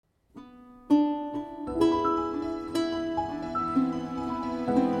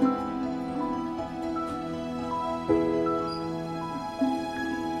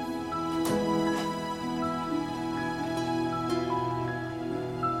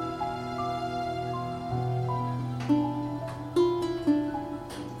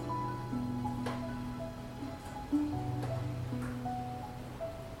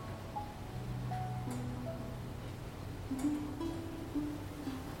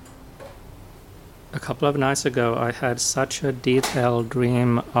A couple of nights ago, I had such a detailed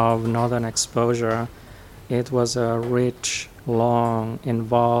dream of northern exposure. It was a rich, long,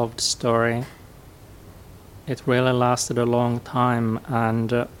 involved story. It really lasted a long time,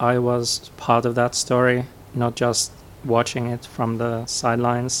 and I was part of that story, not just watching it from the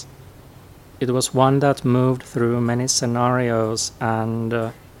sidelines. It was one that moved through many scenarios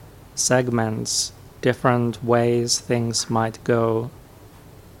and segments, different ways things might go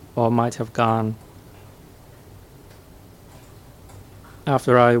or might have gone.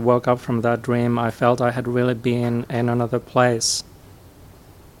 After I woke up from that dream, I felt I had really been in another place.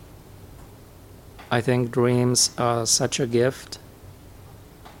 I think dreams are such a gift.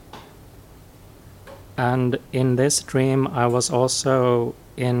 And in this dream, I was also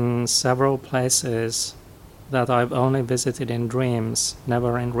in several places that I've only visited in dreams,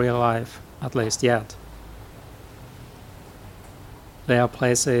 never in real life, at least yet. They are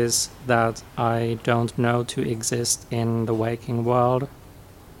places that I don't know to exist in the waking world,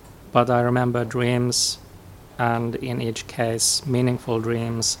 but I remember dreams, and in each case, meaningful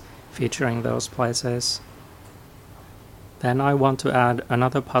dreams featuring those places. Then I want to add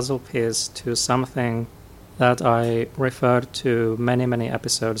another puzzle piece to something that I referred to many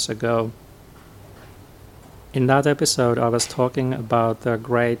episodes ago. In that episode, I was talking about the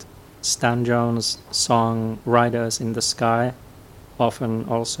great Stan Jones song Riders in the Sky, often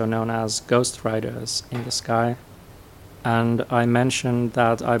also known as Ghost Riders in the Sky. And I mentioned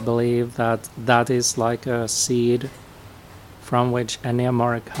that I believe that that is like a seed from which Ennio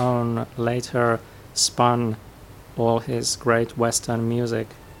Morricone later spun all his great Western music.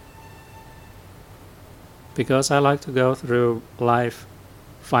 Because I like to go through life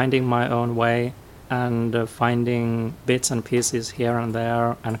finding my own way and finding bits and pieces here and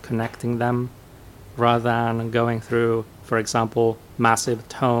there and connecting them, rather than going through, for example, massive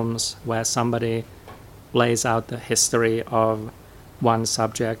tomes where somebody lays out the history of one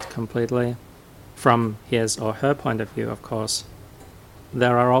subject completely, from his or her point of view, of course.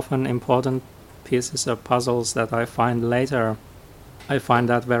 There are often important pieces of puzzles that I find later. I find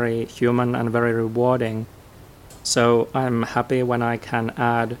that very human and very rewarding. So I'm happy when I can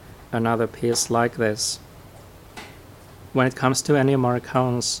add another piece like this. When it comes to Ennio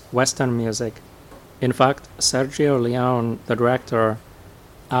Morricone's Western music, in fact, Sergio Leone, the director,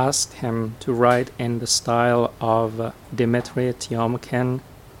 asked him to write in the style of Dmitri Tiomkin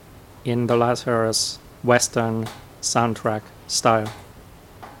in the latter's Western soundtrack style.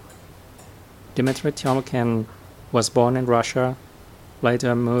 Dmitri Tiomkin was born in Russia,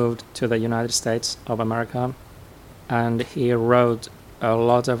 later moved to the United States of America, and he wrote a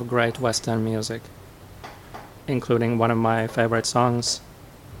lot of great Western music, including one of my favorite songs,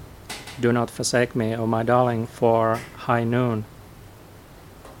 Do Not Forsake Me, Oh My Darling, for High Noon.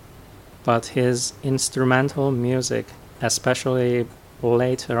 But his instrumental music, especially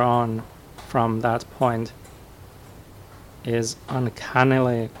later on from that point, is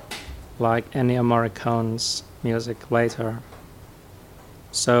uncannily like Ennio Morricone's music later.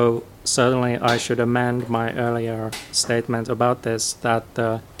 So certainly I should amend my earlier statement about this, that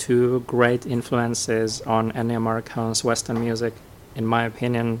the two great influences on Ennio Morricone's Western music, in my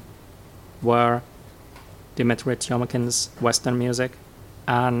opinion, were Dmitri Tiomkin's Western music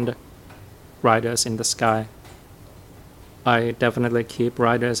and Riders in the Sky. I definitely keep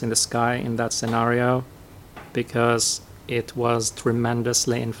Riders in the Sky in that scenario because it was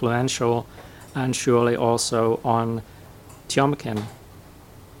tremendously influential and surely also on Tiomkin.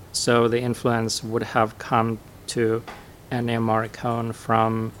 So the influence would have come to Ennio Morricone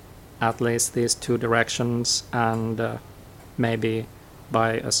from at least these two directions and maybe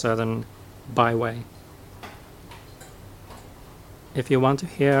by a certain byway. If you want to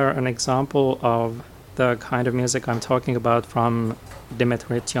hear an example of the kind of music I'm talking about from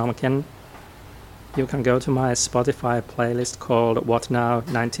Dmitri Tiomkin, you can go to my Spotify playlist called What Now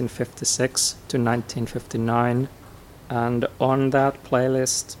 1956 to 1959, and on that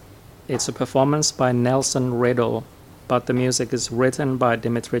playlist it's a performance by Nelson Riddle, but the music is written by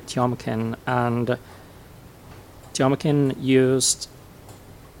Dmitri Tiomkin, and Tiomkin used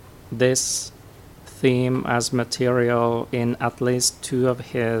this theme as material in at least two of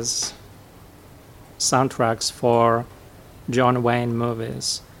his soundtracks for John Wayne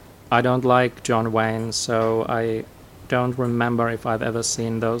movies. I don't like John Wayne, so I don't remember if I've ever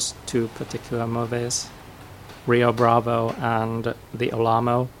seen those two particular movies, Rio Bravo and The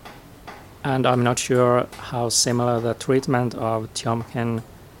Alamo. And I'm not sure how similar the treatment of Tiomkin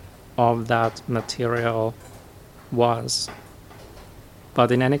of that material was.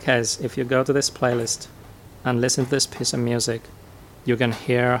 But in any case, if you go to this playlist and listen to this piece of music, you can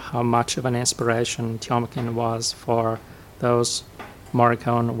hear how much of an inspiration Tiomkin was for those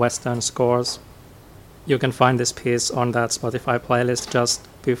Morricone Western scores. You can find this piece on that Spotify playlist just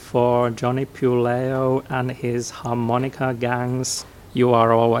before Johnny Puleo and his harmonica gangs You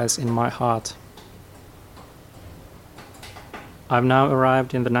Are Always in My Heart. I've now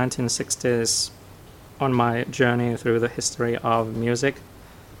arrived in the 1960s on my journey through the history of music,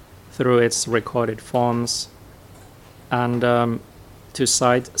 through its recorded forms, and to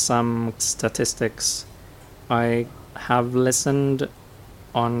cite some statistics, I have listened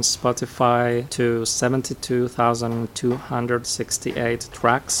on Spotify to 72,268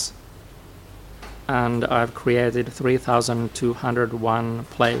 tracks, and I've created 3,201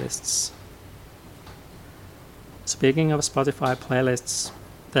 playlists. Speaking of Spotify playlists,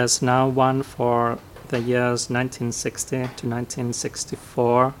 there's now one for the years 1960 to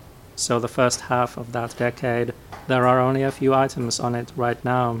 1964, so the first half of that decade. There are only a few items on it right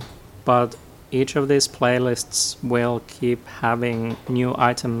now, but each of these playlists will keep having new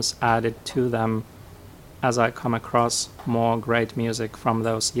items added to them as I come across more great music from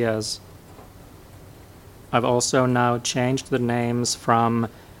those years. I've also now changed the names from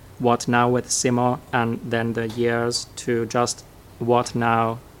What Now with Simo and then the years to just What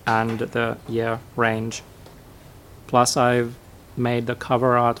Now and the year range. Plus I've made the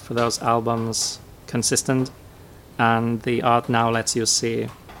cover art for those albums consistent, and the art now lets you see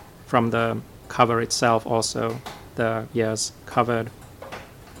from the cover itself also the years covered.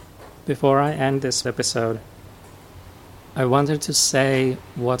 Before I end this episode, I wanted to say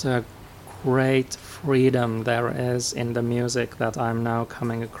what a great freedom there is in the music that I'm now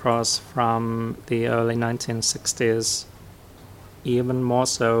coming across from the early 1960s, even more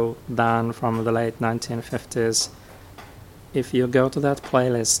so than from the late 1950s. If you go to that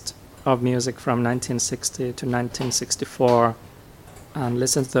playlist of music from 1960 to 1964 and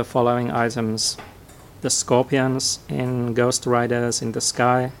listen to the following items: the Scorpions in Ghost Riders in the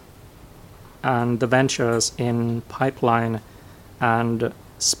Sky, and the Ventures in Pipeline, and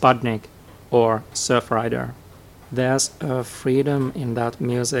Sputnik or Surf Rider. There's a freedom in that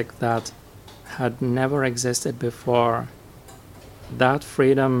music that had never existed before. That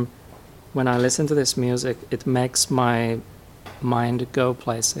freedom, when I listen to this music, it makes my mind go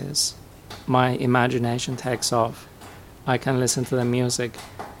places. My imagination takes off. I can listen to the music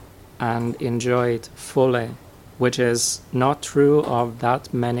and enjoy it fully, which is not true of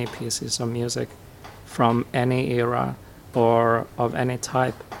that many pieces of music from any era or of any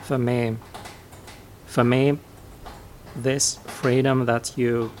type for me. For me, this freedom that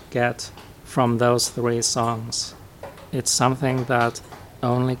you get from those three songs, it's something that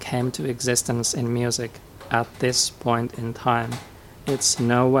only came to existence in music at this point in time. It's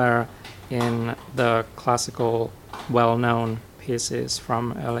nowhere in the classical, well-known pieces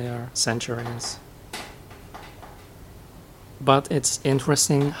from earlier centuries. But it's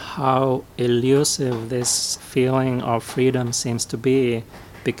interesting how elusive this feeling of freedom seems to be,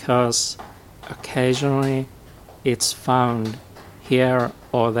 because occasionally it's found here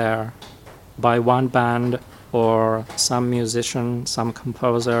or there by one band or some musician, some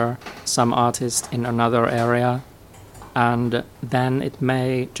composer, some artist in another area, and then it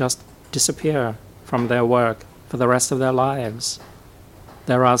may just disappear from their work for the rest of their lives.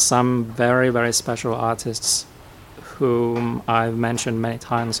 There are some very, very special artists whom I've mentioned many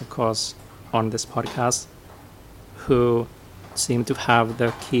times, of course, on this podcast, who seem to have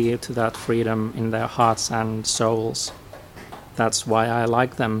the key to that freedom in their hearts and souls. That's why I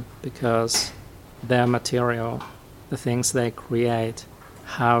like them, because their material, the things they create,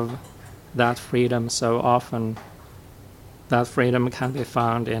 have that freedom so often. That freedom can be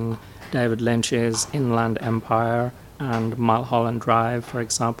found in David Lynch's Inland Empire and Mulholland Drive, for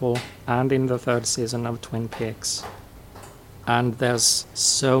example, and in the third season of Twin Peaks. And there's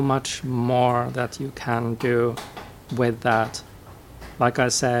so much more that you can do with that. Like I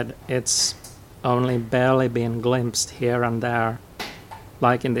said, it's only barely been glimpsed here and there,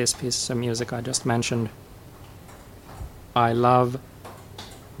 like in these pieces of music I just mentioned. I love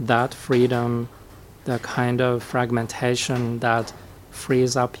that freedom, the kind of fragmentation that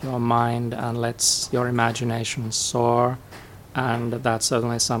frees up your mind and lets your imagination soar, and that's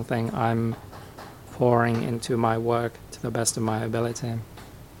certainly something I'm pouring into my work to the best of my ability.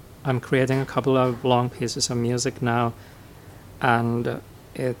 I'm creating a couple of long pieces of music now, and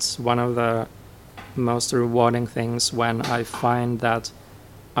it's one of the most rewarding things when I find that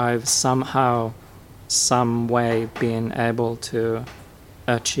I've somehow, some way been able to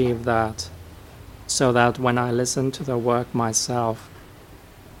achieve that, so that when I listen to the work myself,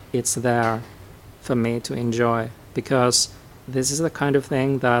 it's there for me to enjoy, because this is the kind of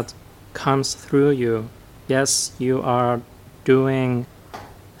thing that comes through you. Yes, you are doing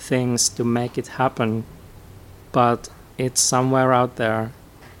things to make it happen, but it's somewhere out there,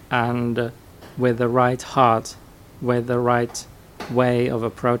 and with the right heart, with the right way of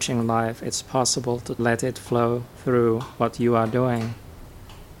approaching life, it's possible to let it flow through what you are doing.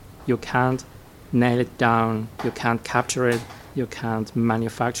 You can't nail it down, you can't capture it, you can't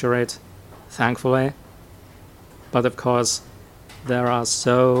manufacture it, thankfully. But of course, there are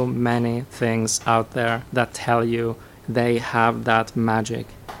so many things out there that tell you they have that magic,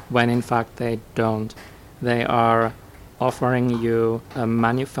 when in fact they don't. They are offering you a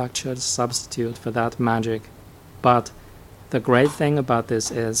manufactured substitute for that magic. But the great thing about this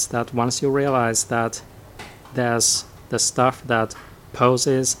is that once you realize that there's the stuff that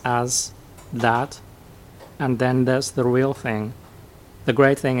poses as that, and then there's the real thing. The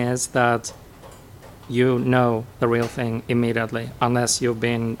great thing is that you know the real thing immediately, unless you've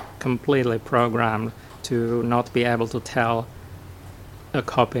been completely programmed to not be able to tell a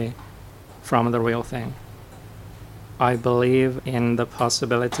copy from the real thing. I believe in the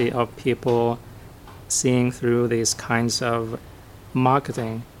possibility of people seeing through these kinds of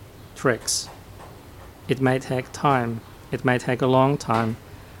marketing tricks. It may take time, it may take a long time,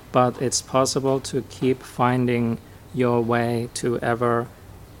 but it's possible to keep finding your way to ever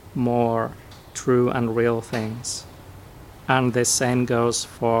more true and real things. And the same goes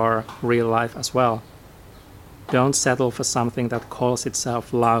for real life as well. Don't settle for something that calls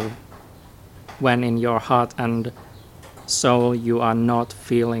itself love, when in your heart and soul you are not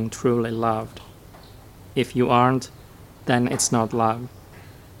feeling truly loved. If you aren't, then it's not love.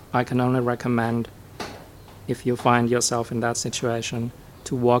 I can only recommend, if you find yourself in that situation,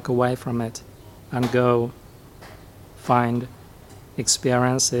 to walk away from it and go find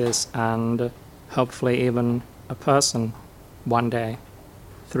experiences and hopefully even a person one day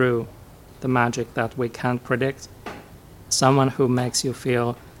through the magic that we can't predict. Someone who makes you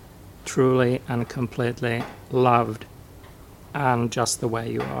feel truly and completely loved and just the way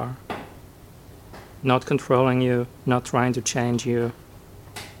you are. Not controlling you, not trying to change you.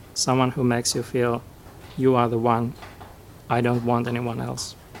 Someone who makes you feel you are the one. I don't want anyone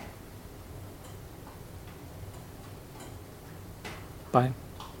else. Bye.